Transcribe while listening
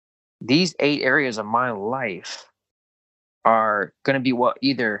these 8 areas of my life are going to be what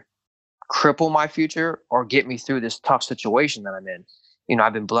either cripple my future or get me through this tough situation that I'm in.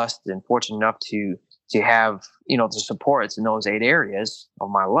 I've been blessed and fortunate enough to have, the supports in those 8 areas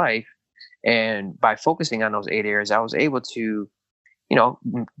of my life. And by focusing on those 8 areas, I was able to,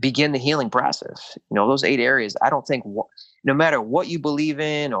 begin the healing process. Those 8 areas, I don't think, no matter what you believe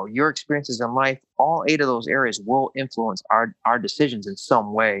in or your experiences in life, all 8 of those areas will influence our decisions in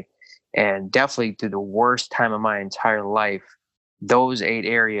some way. And definitely through the worst time of my entire life, those 8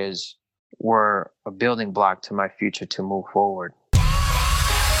 areas were a building block to my future to move forward.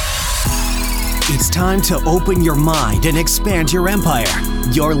 It's time to open your mind and expand your empire.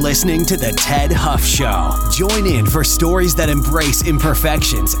 You're listening to The Ted Huff Show. Join in for stories that embrace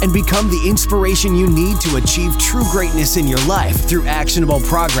imperfections and become the inspiration you need to achieve true greatness in your life through actionable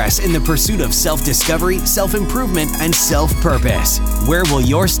progress in the pursuit of self-discovery, self-improvement, and self-purpose. Where will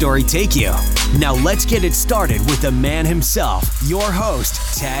your story take you? Now let's get it started with the man himself, your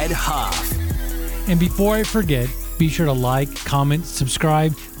host, Ted Huff. And before I forget, be sure to like, comment,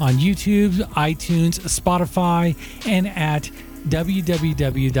 subscribe on YouTube, iTunes, Spotify, and at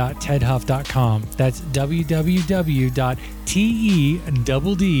www.tedhuff.com. That's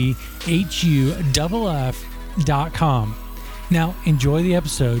www.tedhuff.com. Now, enjoy the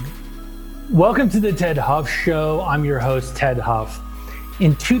episode. Welcome to the Ted Huff Show. I'm your host, Ted Huff.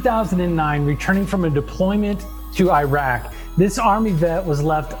 In 2009, returning from a deployment to Iraq, this Army vet was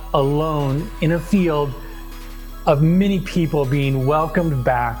left alone in a field of many people being welcomed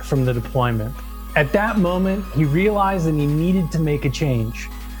back from the deployment. At that moment, he realized that he needed to make a change.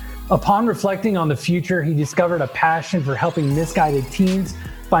 Upon reflecting on the future, he discovered a passion for helping misguided teens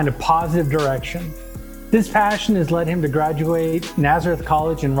find a positive direction. This passion has led him to graduate Nazareth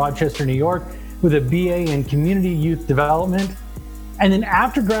College in Rochester, New York, with a BA in Community Youth Development. And then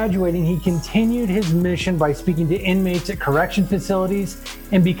after graduating, he continued his mission by speaking to inmates at correction facilities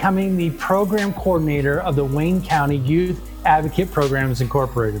and becoming the program coordinator of the Wayne County Youth Advocate Programs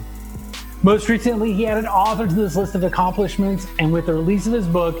Incorporated. Most recently, he added author to this list of accomplishments, and with the release of his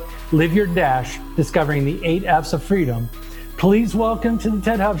book, Live Your Dash, Discovering the 8 F's of Freedom, please welcome to the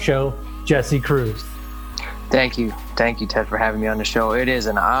Ted Huff Show, Jesse Cruz. Thank you. Thank you, Ted, for having me on the show. It is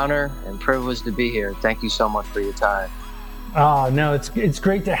an honor and privilege to be here. Thank you so much for your time. No, it's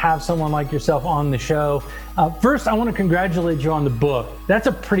great to have someone like yourself on the show. First, I want to congratulate you on the book. That's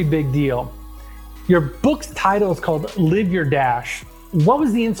a pretty big deal. Your book's title is called Live Your Dash. What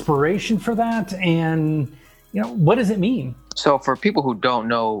was the inspiration for that? And, what does it mean? So for people who don't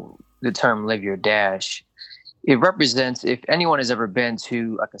know the term Live Your Dash, it represents, if anyone has ever been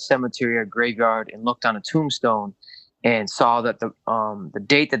to like a cemetery or graveyard and looked on a tombstone and saw that the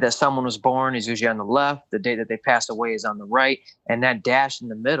date that someone was born is usually on the left, the date that they passed away is on the right, and that dash in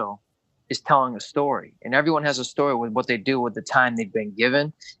the middle is telling a story. And everyone has a story with what they do with the time they've been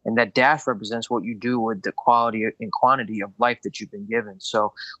given, and that dash represents what you do with the quality and quantity of life that you've been given.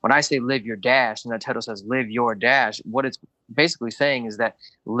 So when I say live your dash, and that title says live your dash, what it's basically saying is that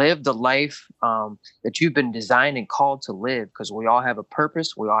live the life that you've been designed and called to live, because we all have a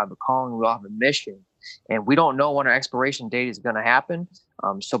purpose, we all have a calling, we all have a mission. And we don't know when our expiration date is going to happen.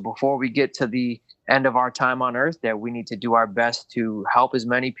 So before we get to the end of our time on earth, that we need to do our best to help as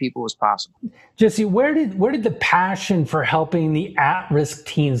many people as possible. Jesse, where did the passion for helping the at-risk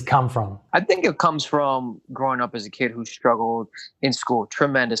teens come from? I think it comes from growing up as a kid who struggled in school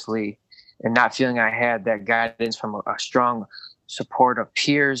tremendously and not feeling I had that guidance from a strong support of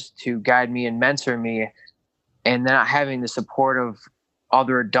peers to guide me and mentor me, and then not having the support of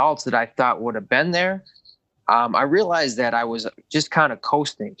other adults that I thought would have been there. I realized that I was just kind of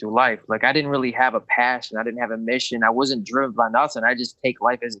coasting through life. Like I didn't really have a passion. I didn't have a mission. I wasn't driven by nothing. I just take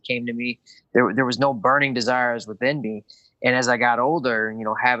life as it came to me. There was no burning desires within me. And as I got older,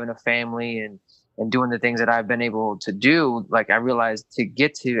 having a family and doing the things that I've been able to do, like I realized to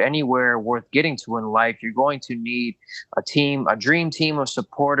get to anywhere worth getting to in life, you're going to need a dream team of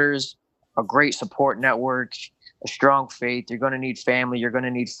supporters, a great support network, a strong faith. You're going to need family. You're going to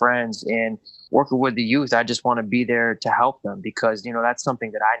need friends. And working with the youth, I just want to be there to help them because, that's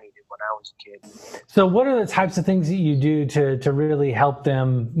something that I needed when I was a kid. So what are the types of things that you do to really help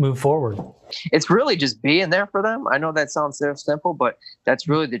them move forward? It's really just being there for them. I know that sounds so simple, but that's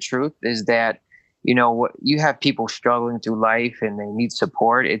really the truth is that, you have people struggling through life and they need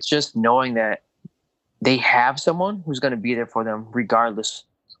support. It's just knowing that they have someone who's going to be there for them regardless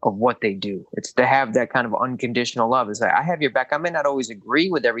of what they do. It's to have that kind of unconditional love. It's like, I have your back. I may not always agree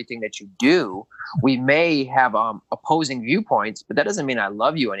with everything that you do. We may have opposing viewpoints, but that doesn't mean I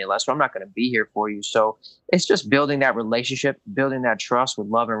love you any less. So I'm not going to be here for you. So it's just building that relationship, building that trust with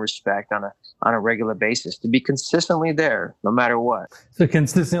love and respect on a regular basis, to be consistently there no matter what. So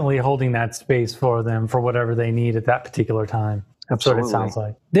consistently holding that space for them for whatever they need at that particular time. That's Absolutely. what it sounds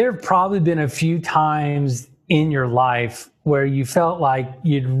like. There have probably been a few times in your life where you felt like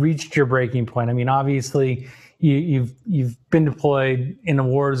you'd reached your breaking point. I mean, obviously, you've been deployed in a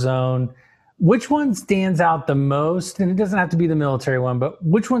war zone. Which one stands out the most? And it doesn't have to be the military one, but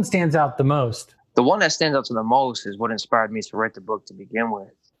which one stands out the most? The one that stands out to the most is what inspired me to write the book to begin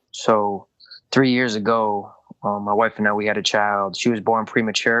with. So 3 years ago, my wife and I, we had a child. She was born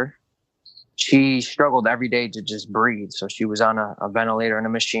premature. She struggled every day to just breathe. So she was on a ventilator and a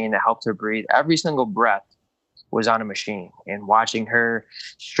machine that helped her breathe. Every single breath was on a machine, and watching her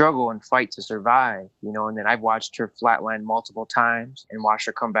struggle and fight to survive, and then I've watched her flatline multiple times and watched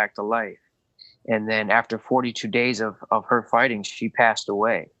her come back to life. And then after 42 days of her fighting, she passed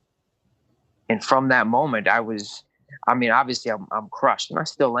away. And from that moment, obviously I'm crushed, and I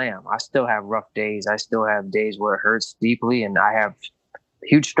still am. I still have rough days. I still have days where it hurts deeply, and I have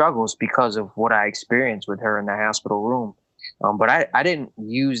huge struggles because of what I experienced with her in the hospital room. But I didn't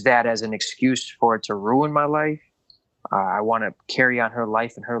use that as an excuse for it to ruin my life. I want to carry on her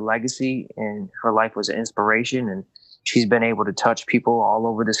life and her legacy, and her life was an inspiration, and she's been able to touch people all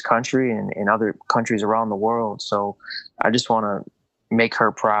over this country and in other countries around the world. So I just want to make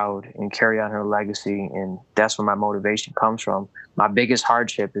her proud and carry on her legacy, and that's where my motivation comes from. My biggest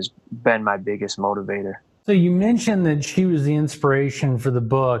hardship has been my biggest motivator. So you mentioned that she was the inspiration for the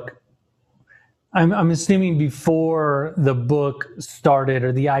book. I'm assuming before the book started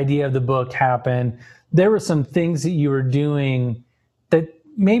or the idea of the book happened, there were some things that you were doing that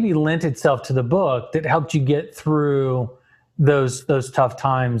maybe lent itself to the book that helped you get through those tough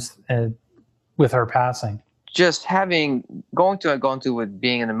times with her passing. Just going through with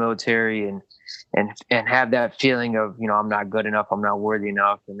being in the military and have that feeling of, I'm not good enough, I'm not worthy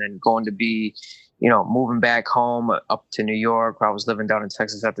enough, and then going to be, moving back home up to New York, where I was living down in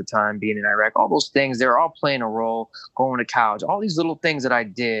Texas at the time, being in Iraq, all those things, they're all playing a role. Going to college, all these little things that I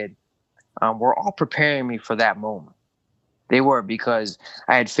did were all preparing me for that moment. They were, because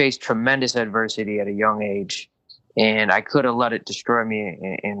I had faced tremendous adversity at a young age, and I could have let it destroy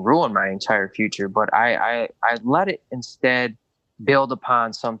me and ruin my entire future. But I let it instead build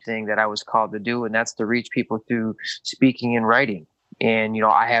upon something that I was called to do, and that's to reach people through speaking and writing. And,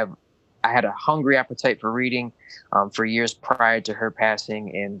 I had a hungry appetite for reading for years prior to her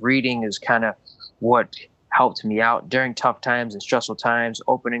passing, and reading is kind of what helped me out during tough times and stressful times.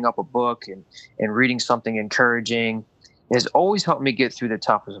 Opening up a book and reading something encouraging has always helped me get through the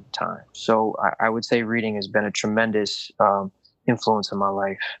toughest of times. So I would say reading has been a tremendous influence in my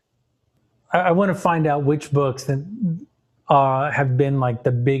life. I want to find out which books that have been like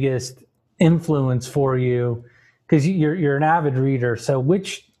the biggest influence for you, because you're an avid reader. So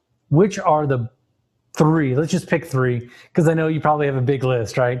which are the three? Let's just pick three, because I know you probably have a big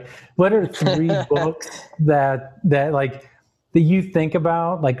list, right? What are three books that you think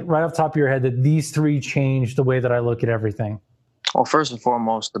about, like right off the top of your head, that these three changed the way that I look at everything? Well, first and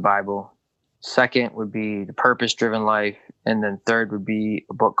foremost, the Bible. Second would be The Purpose-Driven Life. And then third would be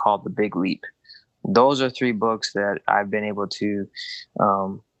a book called The Big Leap. Those are three books that I've been able to,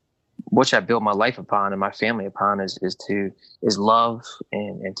 which I build my life upon and my family upon, is love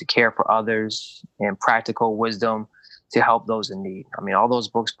and to care for others, and practical wisdom to help those in need. I mean, all those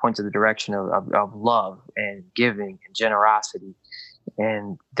books point to the direction of love and giving and generosity.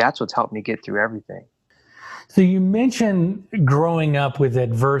 And that's what's helped me get through everything. So you mentioned growing up with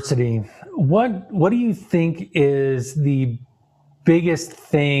adversity. What do you think is the biggest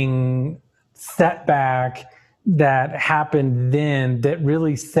setback that happened then that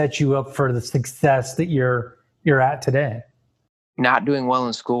really set you up for the success that you're at today? Not doing well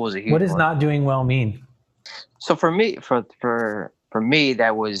in school was a huge What does one. not doing well mean? So for me,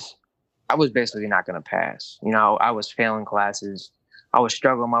 I was basically not going to pass. I was failing classes. I was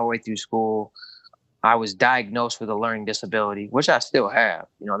struggling my way through school. I was diagnosed with a learning disability, which I still have.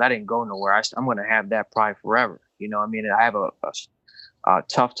 That didn't go nowhere. I'm going to have that probably forever. I have a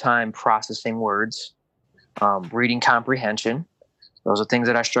tough time processing words, reading comprehension. Those are things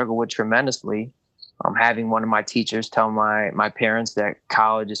that I struggle with tremendously. Having one of my teachers tell my parents that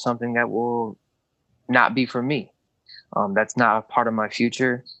college is something that will not be for me. That's not a part of my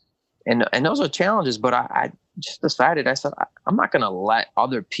future. And those are challenges, but I just decided, I said, I'm not going to let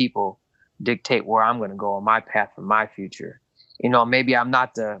other people dictate where I'm going to go on my path for my future. maybe I'm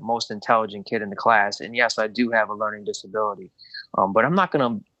not the most intelligent kid in the class. And yes, I do have a learning disability. But I'm not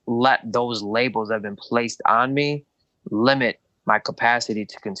going to let those labels that have been placed on me limit my capacity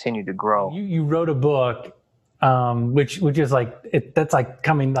to continue to grow. You wrote a book, which is like, that's like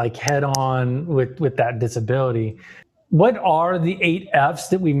coming like head on with that disability. What are the 8 F's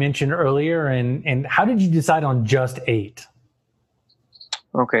that we mentioned earlier, and how did you decide on just 8?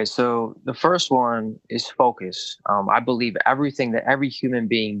 Okay, so the first one is focus. I believe everything that every human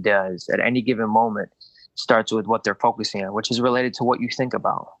being does at any given moment starts with what they're focusing on, which is related to what you think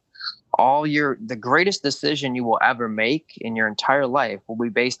about. The greatest decision you will ever make in your entire life will be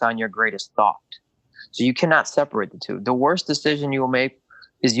based on your greatest thought. So you cannot separate the two. The worst decision you will make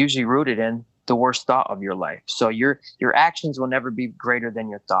is usually rooted in the worst thought of your life. So your actions will never be greater than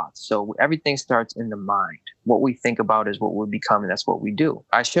your thoughts. So everything starts in the mind. What we think about is what we become, and that's what we do.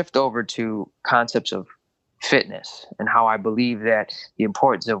 I shift over to concepts of fitness and how I believe that the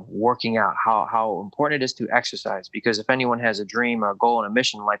importance of working out, how important it is to exercise, because if anyone has a dream or a goal and a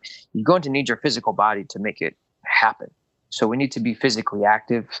mission in life, you're going to need your physical body to make it happen. So we need to be physically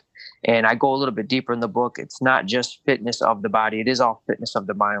active. And I go a little bit deeper in the book. It's not just fitness of the body. It is all fitness of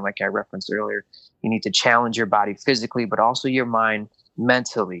the mind, like I referenced earlier. You need to challenge your body physically, but also your mind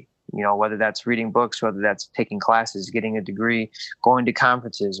mentally. Whether that's reading books, whether that's taking classes, getting a degree, going to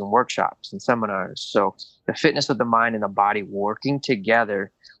conferences and workshops and seminars. So the fitness of the mind and the body working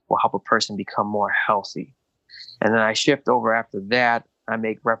together will help a person become more healthy. And then I shift over after that. I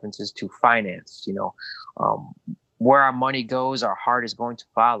make references to finance. Where our money goes, our heart is going to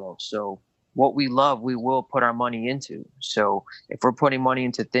follow. So what we love, we will put our money into. So if we're putting money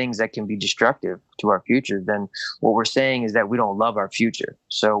into things that can be destructive to our future, then what we're saying is that we don't love our future.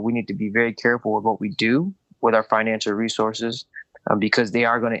 So we need to be very careful with what we do with our financial resources, because they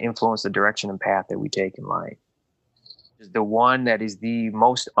are going to influence the direction and path that we take in life. The one that is the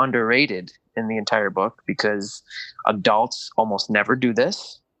most underrated in the entire book, because adults almost never do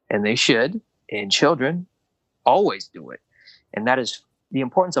this, and they should, and children always do it. And that is the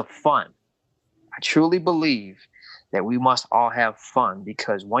importance of fun. I truly believe that we must all have fun,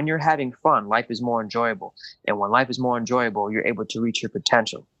 because when you're having fun, life is more enjoyable. And when life is more enjoyable, you're able to reach your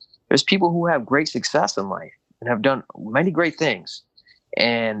potential. There's people who have great success in life and have done many great things,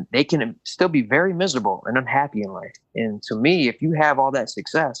 and they can still be very miserable and unhappy in life. And to me, if you have all that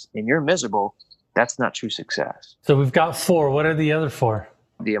success and you're miserable, that's not true success. So we've got 4. What are the other 4?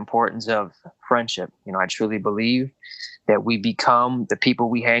 The importance of friendship. I truly believe that we become the people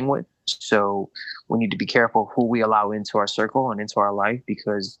we hang with. So we need to be careful who we allow into our circle and into our life,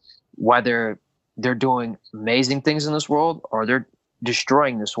 because whether they're doing amazing things in this world or they're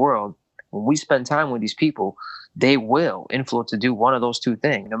destroying this world, when we spend time with these people, they will influence to do one of those two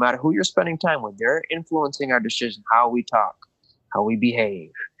things. No matter who you're spending time with, they're influencing our decision, how we talk, how we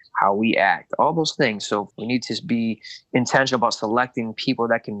behave, how we act, all those things. So we need to be intentional about selecting people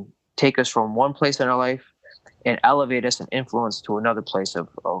that can take us from one place in our life and elevate us and influence to another place of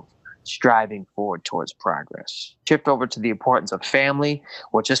striving forward towards progress. Shift over to the importance of family,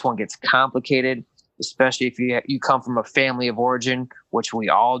 which this one gets complicated, especially if you come from a family of origin, which we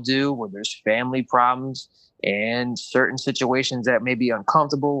all do, where there's family problems and certain situations that may be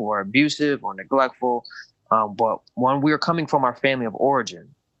uncomfortable or abusive or neglectful. But when we're coming from our family of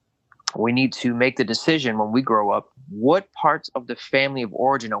origin, we need to make the decision when we grow up, what parts of the family of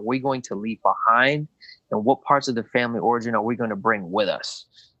origin are we going to leave behind, and what parts of the family origin are we going to bring with us?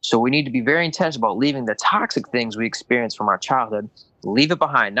 So we need to be very intentional about leaving the toxic things we experienced from our childhood, leave it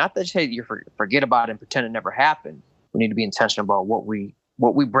behind. Not that you forget about it and pretend it never happened. We need to be intentional about what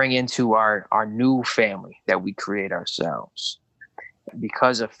we bring into our new family that we create ourselves.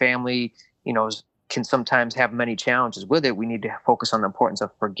 Because a family, can sometimes have many challenges with it, we need to focus on the importance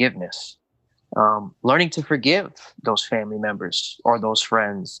of forgiveness. Learning to forgive those family members or those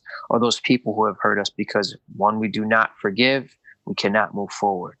friends or those people who have hurt us, because when we do not forgive, we cannot move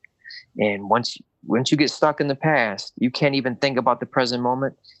forward. And once you get stuck in the past, you can't even think about the present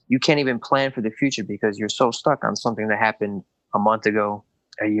moment. You can't even plan for the future, because you're so stuck on something that happened a month ago,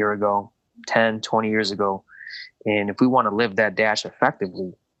 a year ago, 10, 20 years ago. And if we want to live that dash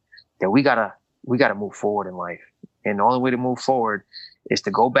effectively, then we gotta move forward in life. And the only way to move forward is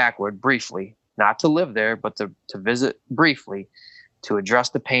to go backward briefly, not to live there, but to visit briefly, to address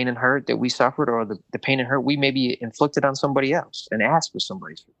the pain and hurt that we suffered, or the pain and hurt we maybe inflicted on somebody else, and ask for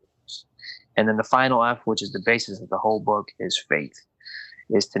somebody's forgiveness. And then the final F, which is the basis of the whole book, is faith.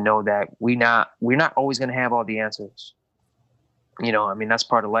 Is to know that we're not always going to have all the answers. That's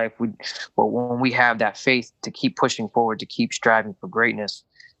part of life. But when we have that faith to keep pushing forward, to keep striving for greatness,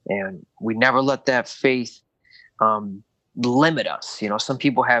 and we never let that faith limit us. Some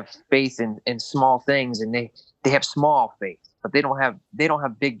people have faith in small things, and they have small faith, but they don't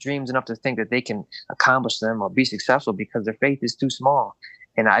have big dreams enough to think that they can accomplish them or be successful because their faith is too small.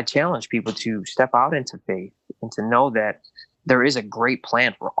 And I challenge people to step out into faith and to know that there is a great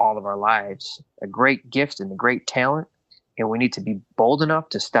plan for all of our lives, a great gift and a great talent. And we need to be bold enough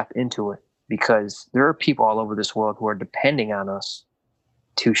to step into it, because there are people all over this world who are depending on us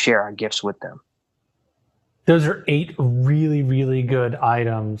to share our gifts with them. Those are 8 really, really good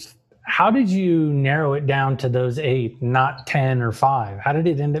items. How did you narrow it down to those 8, not 10 or 5? How did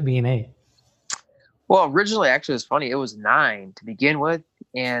it end up being 8? Well, originally, actually, it's funny. It was 9 to begin with.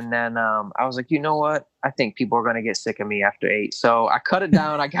 And then I was like, you know what? I think people are going to get sick of me after 8. So I cut it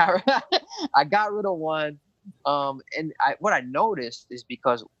down. I got rid of 1. What I noticed is,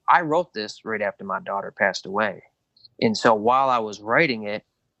 because I wrote this right after my daughter passed away. And so while I was writing it,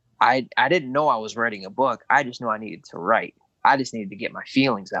 I didn't know I was writing a book. I just knew I needed to write. I just needed to get my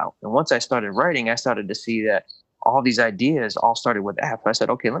feelings out. And once I started writing, I started to see that all these ideas all started with F. I said,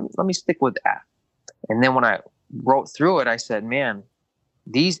 okay, let me stick with F. And then when I wrote through it, I said, man,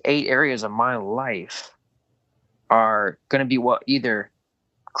 these 8 areas of my life are going to be what either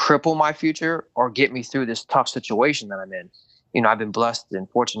cripple my future or get me through this tough situation that I'm in. I've been blessed and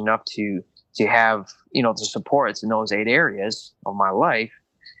fortunate enough to have, the supports in those 8 areas of my life.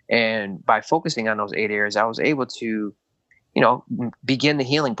 And by focusing on those 8 areas, I was able to, begin the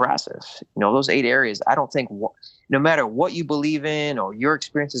healing process. Those 8 areas, I don't think no matter what you believe in or your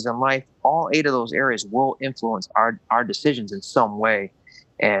experiences in life, all 8 of those areas will influence our decisions in some way.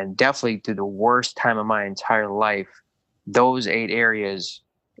 And definitely through the worst time of my entire life, those 8 areas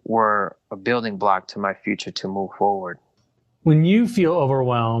were a building block to my future to move forward. When you feel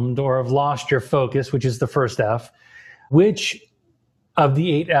overwhelmed or have lost your focus, which is the first F, which of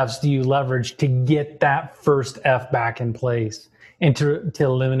the 8 Fs do you leverage to get that first F back in place and to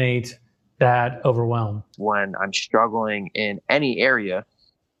eliminate that overwhelm? When I'm struggling in any area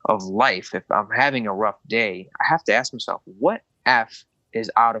of life, if I'm having a rough day, I have to ask myself, what F is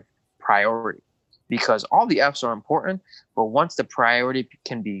out of priority? Because all the Fs are important, but once the priority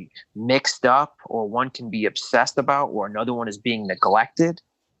can be mixed up, or one can be obsessed about, or another one is being neglected,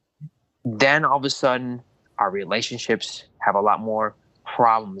 then all of a sudden our relationships have a lot more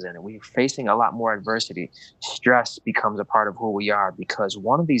problems in it. We're facing a lot more adversity. Stress becomes a part of who we are, because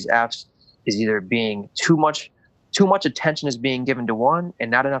one of these Fs is either being too much attention is being given to one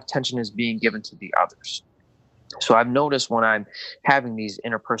and not enough attention is being given to the others. So I've noticed when I'm having these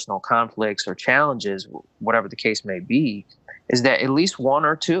interpersonal conflicts or challenges, whatever the case may be, is that at least 1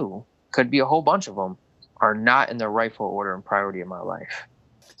 or 2, could be a whole bunch of them, are not in the rightful order and priority in my life.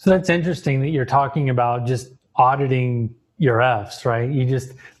 So that's interesting that you're talking about just auditing your Fs, right?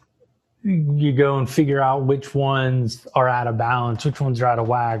 You go and figure out which ones are out of balance, which ones are out of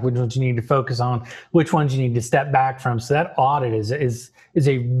whack, which ones you need to focus on, which ones you need to step back from. So that audit is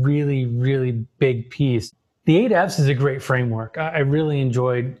a really, really big piece. The 8 Fs is a great framework. I really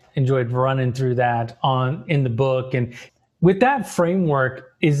enjoyed running through that in the book. And with that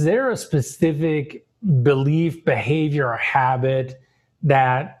framework, is there a specific belief, behavior, or habit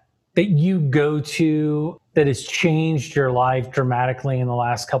that you go to that has changed your life dramatically in the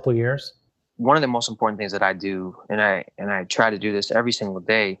last couple of years? One of the most important things that I do, and I try to do this every single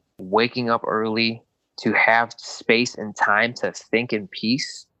day, waking up early to have space and time to think in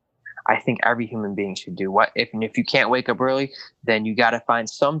peace. I think every human being should do. If you can't wake up early, then you got to find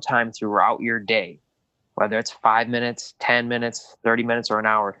some time throughout your day, whether it's 5 minutes, 10 minutes, 30 minutes, or an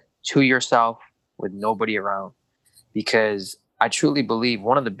hour, to yourself with nobody around. Because I truly believe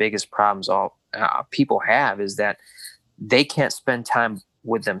one of the biggest problems all people have is that they can't spend time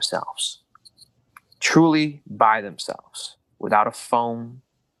with themselves, truly by themselves, without a phone,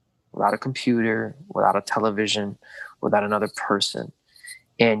 without a computer, without a television, without another person.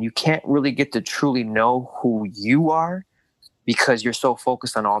 And you can't really get to truly know who you are because you're so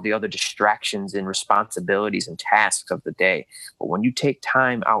focused on all the other distractions and responsibilities and tasks of the day. But when you take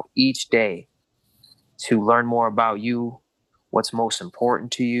time out each day to learn more about you, what's most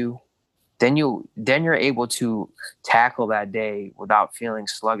important to you, then you're able to tackle that day without feeling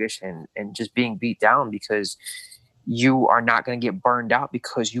sluggish and just being beat down, because you are not going to get burned out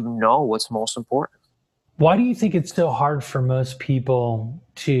because you know what's most important. Why do you think it's so hard for most people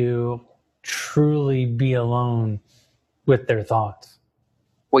to truly be alone with their thoughts?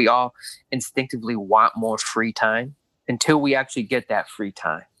 We all instinctively want more free time until we actually get that free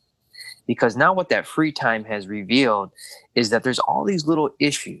time. Because now what that free time has revealed is that there's all these little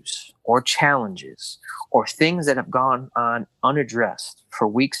issues or challenges or things that have gone on unaddressed for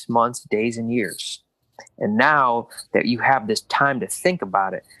weeks, months, days, and years. And now that you have this time to think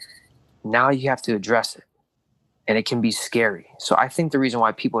about it, now you have to address it. And it can be scary. So I think the reason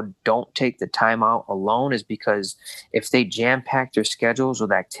why people don't take the time out alone is because if they jam-pack their schedules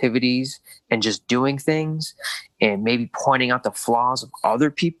with activities and just doing things and maybe pointing out the flaws of other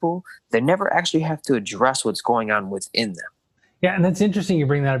people, they never actually have to address what's going on within them. Yeah, and that's interesting you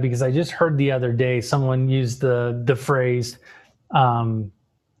bring that up, because I just heard the other day someone use the phrase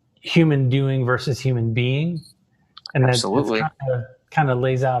human doing versus human being. And Absolutely. that kind of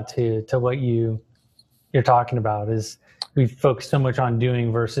lays out to what you're talking about, is we focus so much on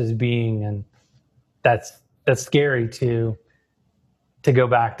doing versus being, and that's scary to go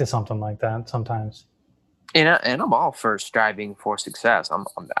back to something like that sometimes. And I'm all for striving for success.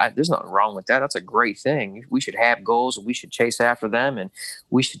 There's nothing wrong with that. That's a great thing. We should have goals. We should chase after them, and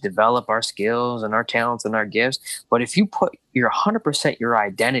we should develop our skills and our talents and our gifts. But if you put your 100% your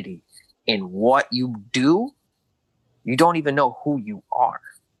identity in what you do, you don't even know who you are,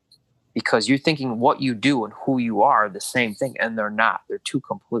 because you're thinking what you do and who you are the same thing, and they're not. They're two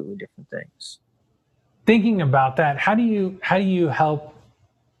completely different things. Thinking about that, how do you help?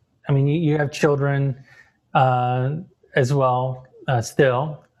 I mean, you have children as well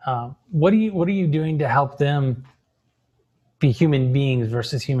still. What are you doing to help them be human beings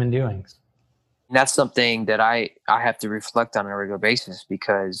versus human doings? And that's something that I have to reflect on a regular basis,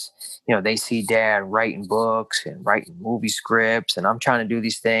 because, they see dad writing books and writing movie scripts, and I'm trying to do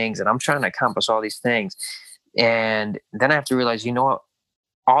these things and I'm trying to accomplish all these things. And then I have to realize, what,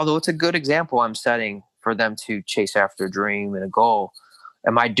 although it's a good example I'm setting for them to chase after a dream and a goal,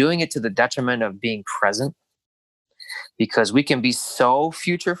 am I doing it to the detriment of being present? Because we can be so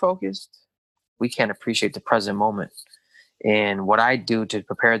future focused, we can't appreciate the present moment. And what I do to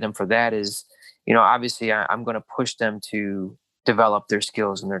prepare them for that is, obviously I'm going to push them to develop their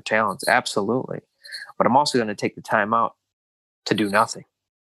skills and their talents. Absolutely. But I'm also going to take the time out to do nothing.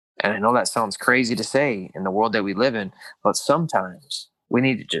 And I know that sounds crazy to say in the world that we live in, but sometimes we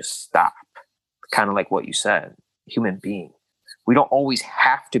need to just stop. Kind of like what you said, human being. We don't always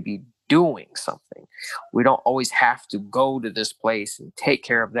have to be doing something. We don't always have to go to this place and take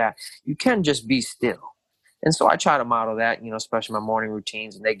care of that. You can just be still. And so I try to model that, especially my morning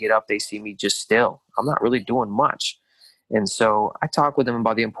routines, and they get up, they see me just still. I'm not really doing much. And so I talk with them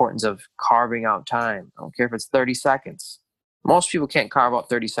about the importance of carving out time. I don't care if it's 30 seconds. Most people can't carve out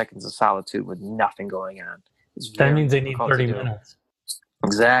 30 seconds of solitude with nothing going on. That means they need 30 minutes.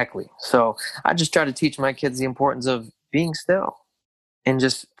 Exactly. So I just try to teach my kids the importance of being still. And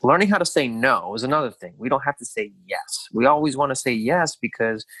just learning how to say no is another thing. We don't have to say yes. We always want to say yes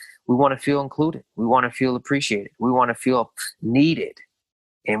because we want to feel included. We want to feel appreciated. We want to feel needed.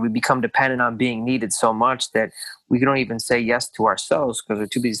 And we become dependent on being needed so much that we don't even say yes to ourselves because we're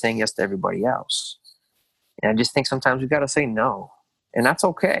too busy saying yes to everybody else. And I just think sometimes we got to say no. And that's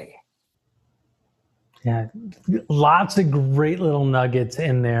okay. Yeah, lots of great little nuggets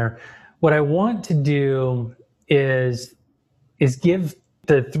in there. What I want to do is give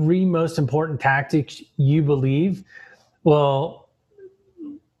the 3 most important tactics you believe will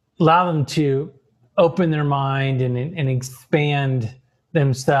allow them to open their mind and expand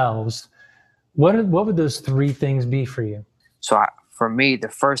themselves. What would those 3 things be for you? So for me, the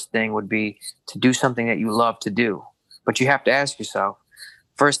first thing would be to do something that you love to do. But you have to ask yourself,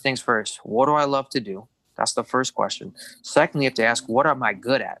 first things first, what do I love to do? That's the first question. Secondly, you have to ask, what am I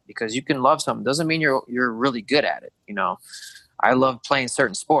good at? Because you can love something. Doesn't mean you're really good at it. I love playing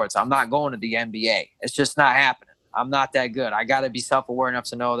certain sports. I'm not going to the NBA. It's just not happening. I'm not that good. I got to be self-aware enough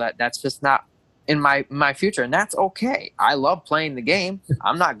to know that that's just not in my future. And that's okay. I love playing the game.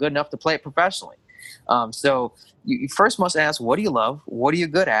 I'm not good enough to play it professionally. So you first must ask, what do you love? What are you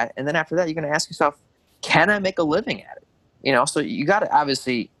good at? And then after that, you're going to ask yourself, can I make a living at it? So you got to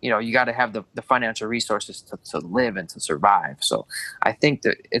obviously, you got to have the financial resources to live and to survive. So I think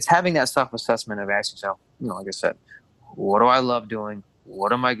that it's having that self-assessment of asking yourself, like I said, what do I love doing?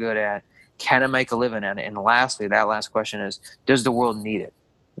 What am I good at? Can I make a living at it? And lastly, that last question is, does the world need it?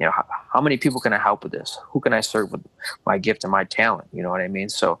 How many people can I help with this? Who can I serve with my gift and my talent? You know what I mean?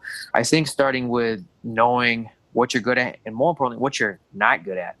 So I think starting with knowing what you're good at, and more importantly, what you're not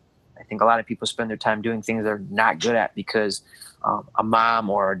good at. I think a lot of people spend their time doing things they're not good at because a mom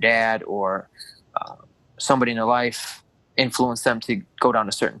or a dad or somebody in their life influenced them to go down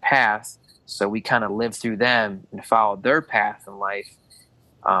a certain path. So we kind of live through them and follow their path in life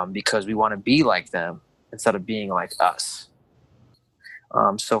because we want to be like them instead of being like us.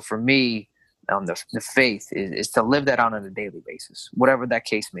 So for me, the faith is to live that out on a daily basis, whatever that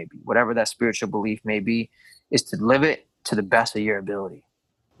case may be, whatever that spiritual belief may be, is to live it to the best of your ability.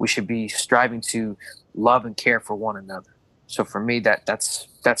 we should be striving to love and care for one another. So for me, that's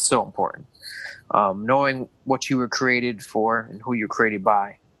so important. Knowing what you were created for and who you're created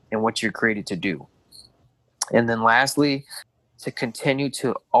by and what you're created to do. And then lastly, to continue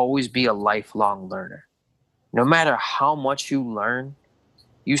to always be a lifelong learner. No matter how much you learn,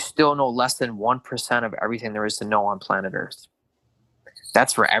 you still know less than 1% of everything there is to know on planet Earth.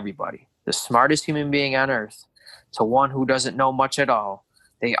 That's for everybody. The smartest human being on Earth to one who doesn't know much at all,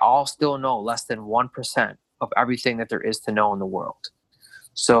 they all still know less than 1% of everything that there is to know in the world.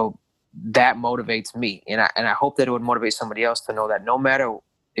 So that motivates me. And I hope that it would motivate somebody else to know that no matter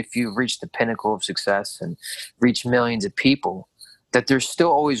if you've reached the pinnacle of success and reached millions of people, that there's still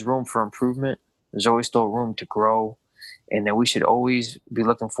always room for improvement. There's always still room to grow. And that we should always be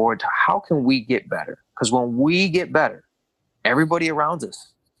looking forward to how can we get better? Because when we get better, everybody around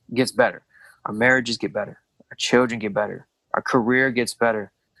us gets better. Our marriages get better. Our children get better. Our career gets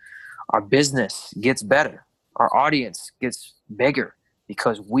better. Our business gets better. Our audience gets bigger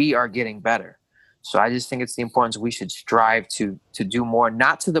because we are getting better. So I just think it's the importance we should strive to do more,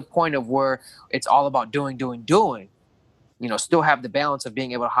 not to the point of where it's all about doing. Still have the balance of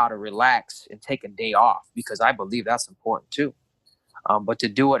being able how to relax and take a day off, because I believe that's important too. But to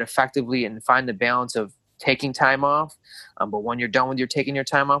do it effectively and find the balance of taking time off. But when you're done with taking your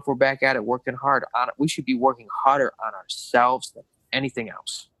time off, we're back at it, working hard on it. We should be working harder on ourselves than anything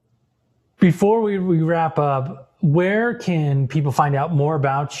else. Before we wrap up, where can people find out more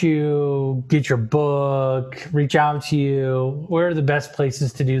about you, get your book, reach out to you? Where are the best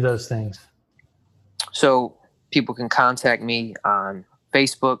places to do those things? So people can contact me on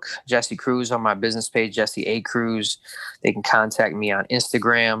Facebook, Jesse Cruz, on my business page, Jesse A. Cruz. They can contact me on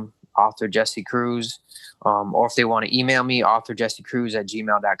Instagram, author Jesse Cruz. Or if they want to email me,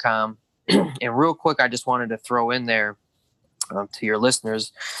 authorjessecruz@gmail.com. And real quick, I just wanted to throw in there to your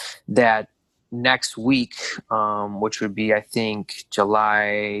listeners that next week, which would be, I think,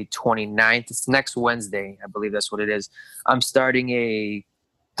 July 29th, it's next Wednesday, I believe that's what it is. I'm starting a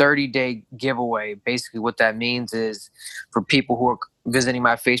 30-day giveaway. Basically what that means is for people who are visiting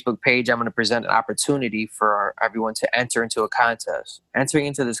my Facebook page, I'm going to present an opportunity for everyone to enter into a contest. Entering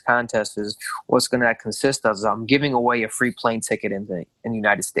into this contest is what's going to consist of is I'm giving away a free plane ticket in the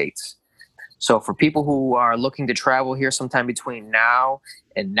United States. So for people who are looking to travel here sometime between now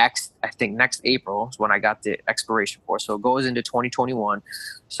and next April is when I got the expiration for. So it goes into 2021.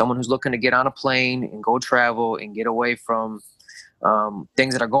 Someone who's looking to get on a plane and go travel and get away from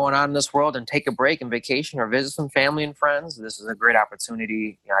things that are going on in this world and take a break and vacation or visit some family and friends. This is a great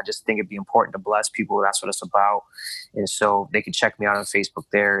opportunity. I just think it'd be important to bless people. That's what it's about. And so they can check me out on Facebook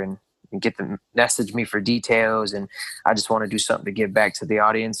there and get them, message me for details. And I just want to do something to give back to the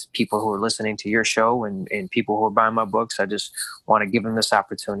audience, people who are listening to your show and people who are buying my books. I just want to give them this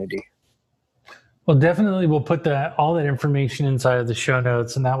opportunity. Well, definitely we'll put all that information inside of the show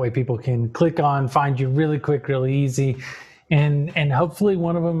notes, and that way people can click on, find you really quick, really easy. And hopefully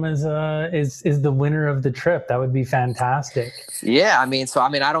one of them is the winner of the trip. That would be fantastic. Yeah, I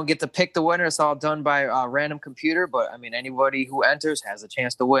don't get to pick the winner. It's all done by a random computer. But anybody who enters has a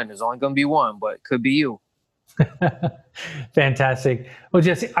chance to win. There's only going to be one, but it could be you. Fantastic. Well,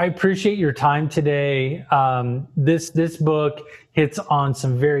 Jesse, I appreciate your time today. This book hits on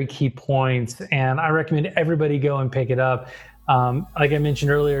some very key points, and I recommend everybody go and pick it up. Like I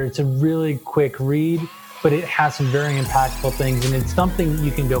mentioned earlier, it's a really quick read, but it has some very impactful things, and it's something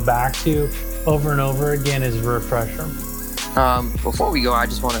you can go back to over and over again as a refresher. Before we go, I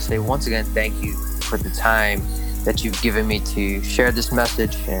just want to say once again, thank you for the time that you've given me to share this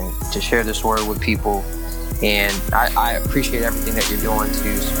message and to share this word with people. And I appreciate everything that you're doing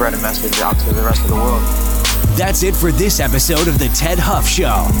to spread a message out to the rest of the world. That's it for this episode of The Ted Huff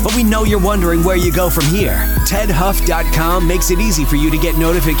Show. But we know you're wondering where you go from here. TedHuff.com makes it easy for you to get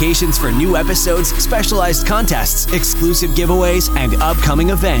notifications for new episodes, specialized contests, exclusive giveaways, and upcoming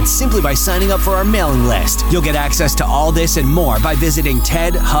events simply by signing up for our mailing list. You'll get access to all this and more by visiting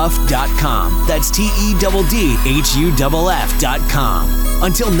TedHuff.com. That's TEDDHUFF.com.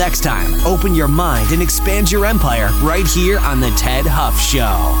 Until next time, open your mind and expand your empire right here on The Ted Huff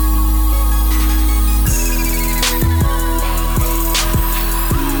Show.